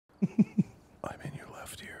I'm in your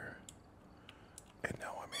left ear, and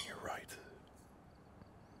now I'm in your right.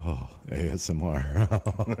 Oh,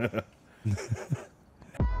 ASMR.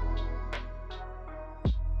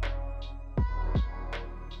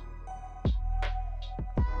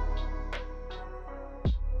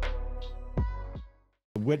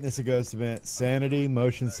 Witness a ghost event. Sanity,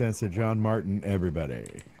 motion sensor, John Martin,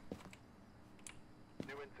 everybody.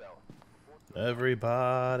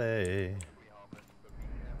 Everybody.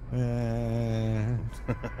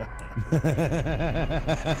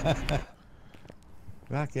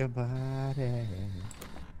 Rock your body.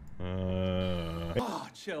 Oh,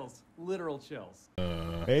 chills. Literal chills.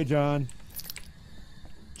 Hey, John.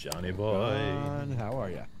 Johnny boy. John, how are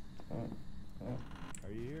you?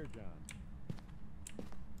 Are you here, John?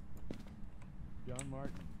 John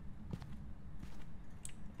Martin.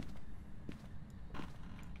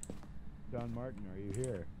 John Martin, are you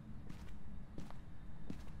here?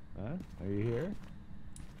 Huh? Are you here?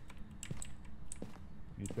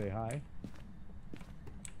 You say hi?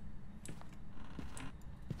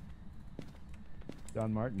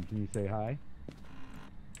 John Martin, can you say hi?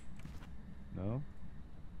 No?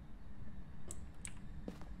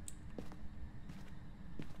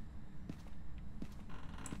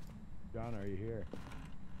 John, are you here?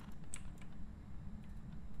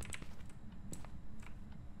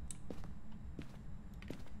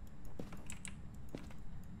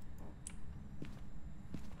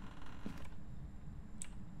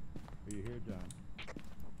 Are you here, John?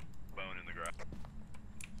 Bone in the ground.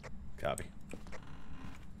 Copy.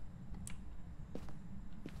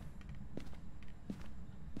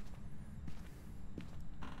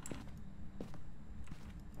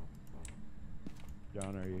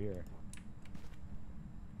 John, are you here?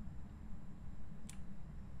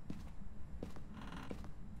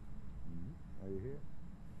 Are you here?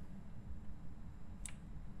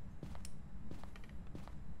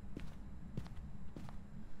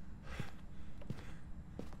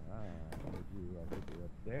 I think you're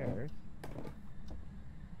upstairs.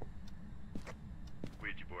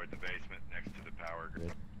 Ouija board in the basement next to the power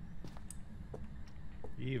grid.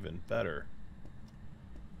 Even better.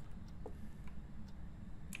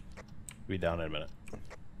 Be down in a minute.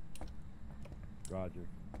 Roger.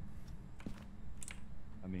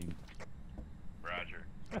 I mean... Roger.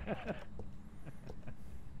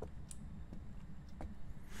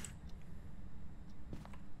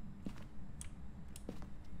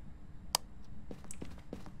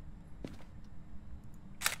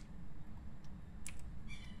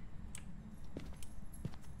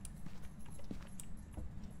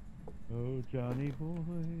 Oh, Johnny boy.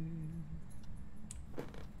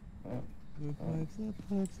 The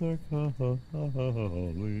pipes are calling.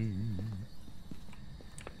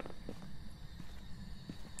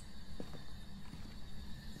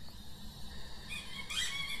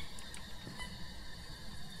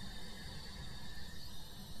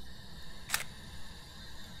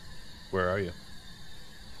 Where are you?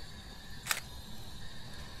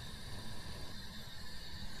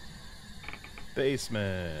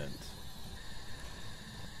 Basement.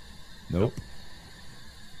 Nope.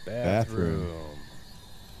 Bathroom.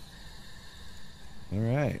 All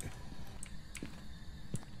right.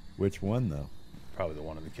 Which one, though? Probably the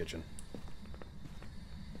one in the kitchen.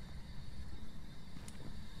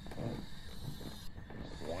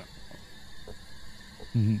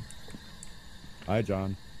 Hi,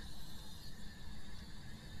 John.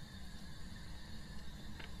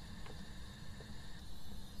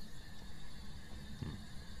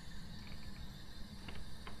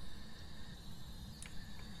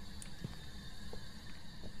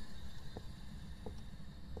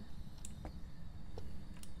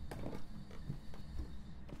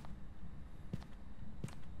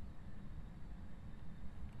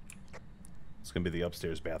 It's going to be the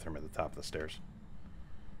upstairs bathroom at the top of the stairs.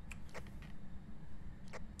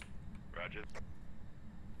 Roger.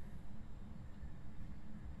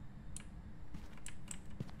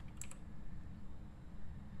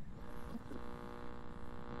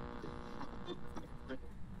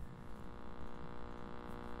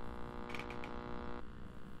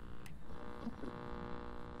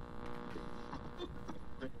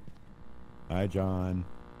 Hi, John.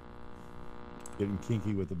 Getting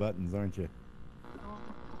kinky with the buttons, aren't you?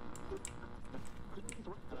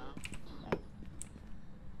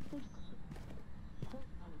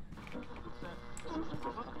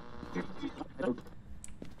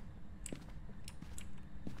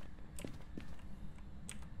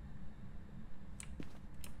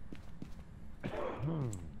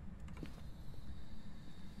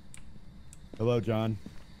 Hello, John.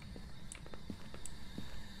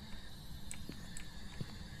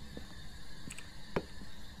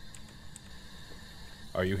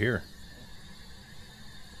 Are you here?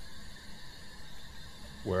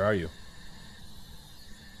 Where are you?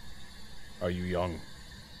 Are you young?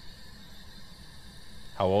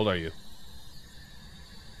 How old are you?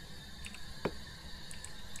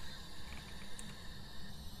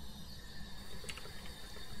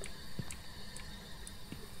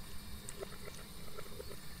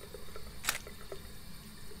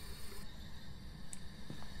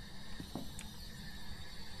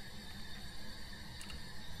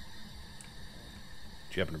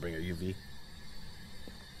 Do you happen to bring a UV?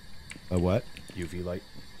 A what? UV light?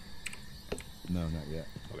 No, not yet.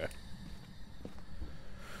 Okay.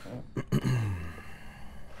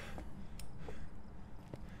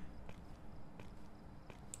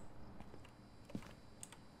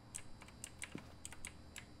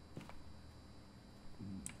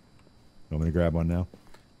 You want me to grab one now?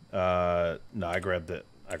 No, I grabbed it.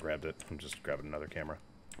 I'm just grabbing another camera.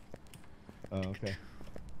 Oh, okay.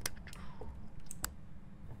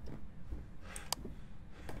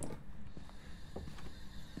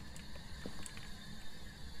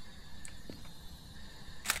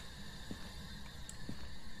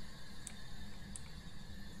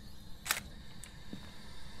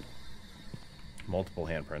 Multiple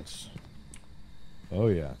handprints. Oh,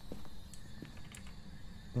 yeah.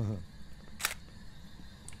 Let's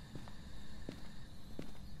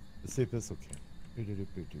see if this will count.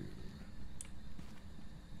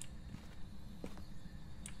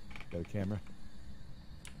 Got a camera?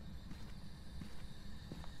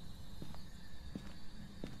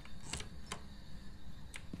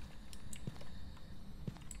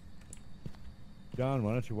 John,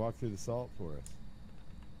 why don't you walk through the salt for us?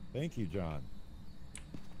 Thank you, John.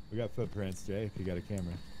 We got footprints, Jay, if you got a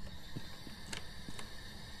camera.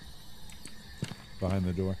 Behind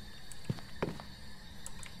the door.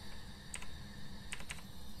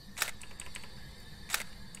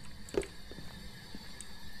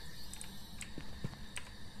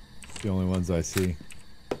 The only ones I see.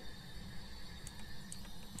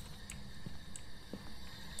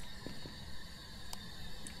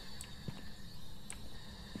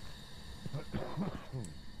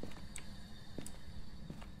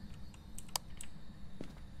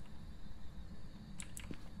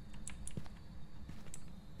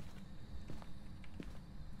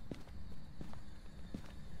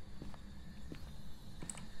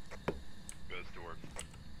 Goes to work.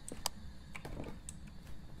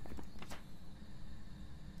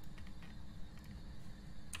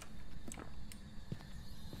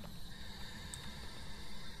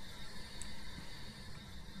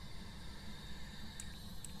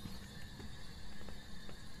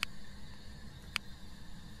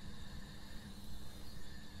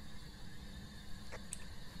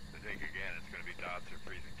 I think again it's going to be dots or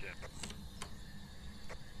freezing Jim.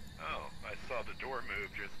 Oh, I saw the door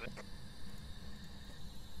move just then.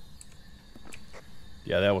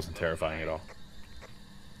 Yeah, that wasn't terrifying at all.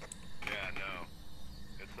 Yeah, no.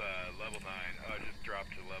 It's level 9. Oh, it just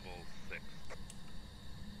dropped to level 6.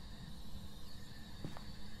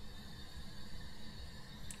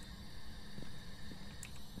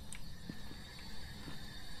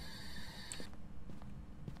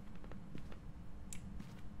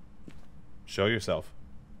 Show yourself.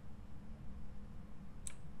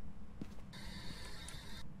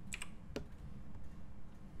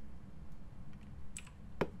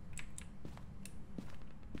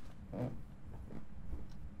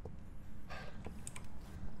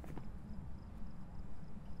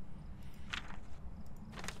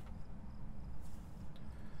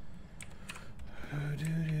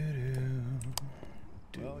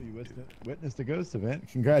 Well, you witnessed a ghost event.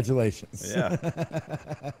 Congratulations. Yeah.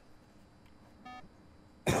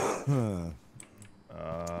 I'm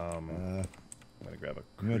I'm gonna grab a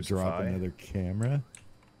going to drop crucify. another camera.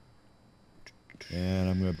 And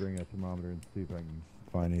I'm going to bring a thermometer and see if I can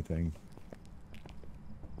find anything.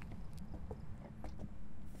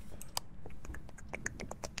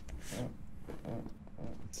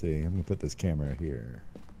 Let's see. I'm going to put this camera here.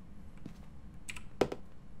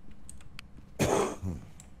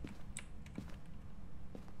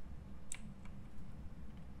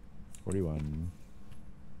 $41.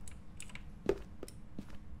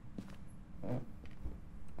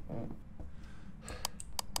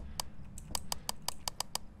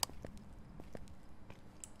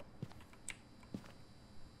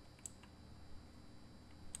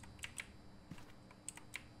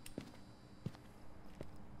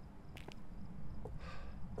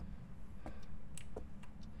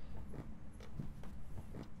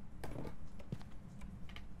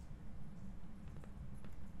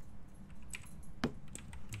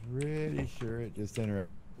 Pretty sure it just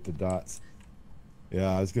interrupted the dots.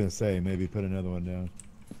 Yeah, I was gonna say maybe put another one down.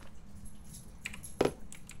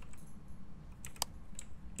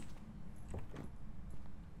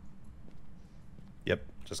 Yep,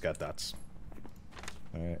 just got dots.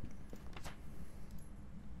 All right.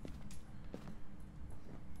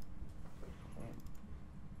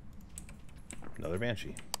 Another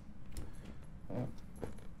Banshee.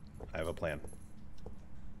 I have a plan.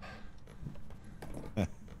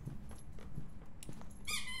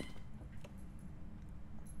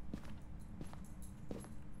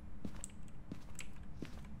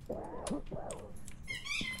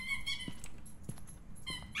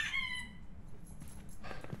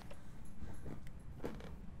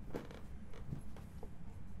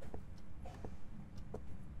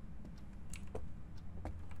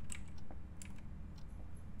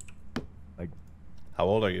 Like, How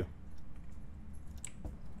old are you?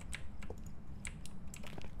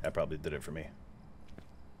 That probably did it for me.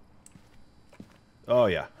 Oh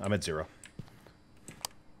yeah, I'm at 0.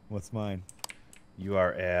 what's mine?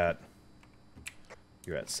 You're at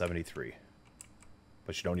 73.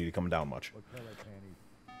 But you don't need to come down much. What color panties?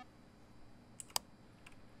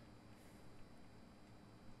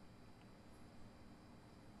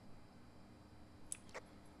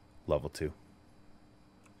 Level 2.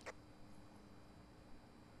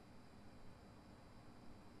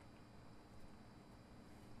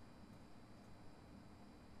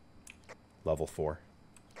 Level 4.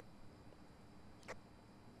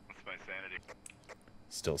 What's my sanity?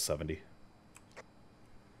 Still 70.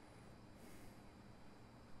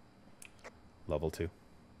 Level 2.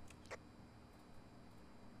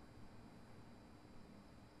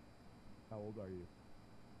 How old are you?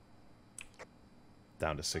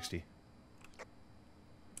 Down to 60.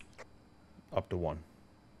 Up to 1.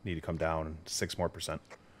 Need to come down 6% more.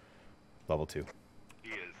 Level 2. He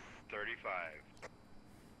is 35.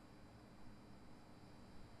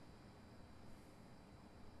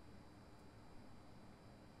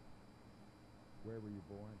 Where were you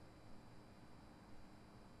born?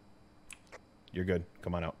 You're good.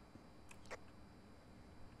 Come on out.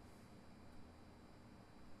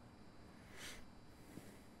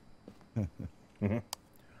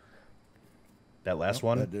 That last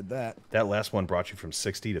one. That did that. That last one brought you from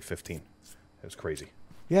 60 to 15. It was crazy.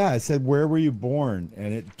 Yeah, I said, where were you born?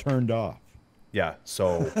 And it turned off. Yeah.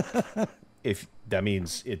 So if that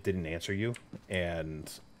means it didn't answer you,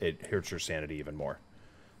 and it hurts your sanity even more.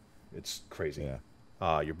 It's crazy.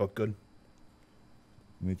 Yeah. Your book good?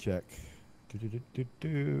 Let me check.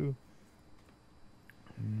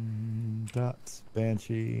 Dots,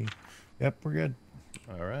 Banshee. Yep, we're good.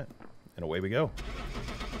 All right. And away we go.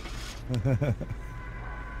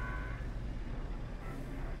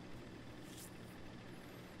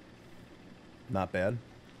 Not bad.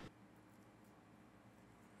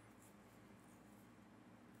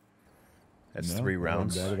 That's No, 3 not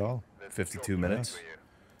rounds. bad at all. 52 minutes.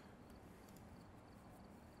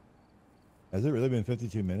 Has it really been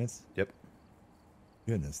 52 minutes? Yep.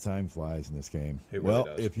 Goodness, time flies in this game. It really Well,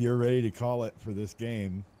 does. if you're ready to call it for this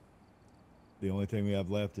game, the only thing we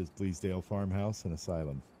have left is Bleasdale Farmhouse and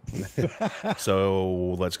Asylum.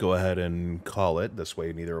 So let's go ahead and call it. This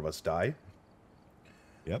way neither of us die.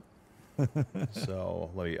 Yep.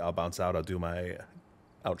 So I'll bounce out. I'll do my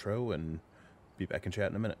outro and be back in chat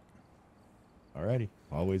in a minute. Alrighty.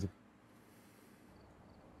 Always.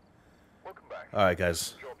 Welcome back. All right,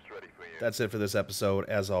 guys. Job's ready for you. That's it for this episode.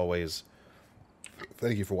 As always,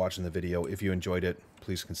 thank you for watching the video. If you enjoyed it,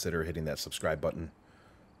 please consider hitting that subscribe button.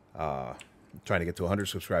 Trying to get to 100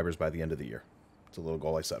 subscribers by the end of the year. It's a little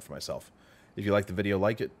goal I set for myself. If you like the video,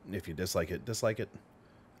 like it. If you dislike it, dislike it.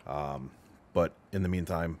 But in the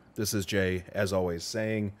meantime, this is Jay, as always,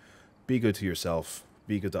 saying, be good to yourself,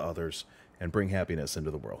 be good to others, and bring happiness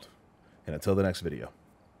into the world. And until the next video,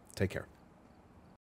 take care.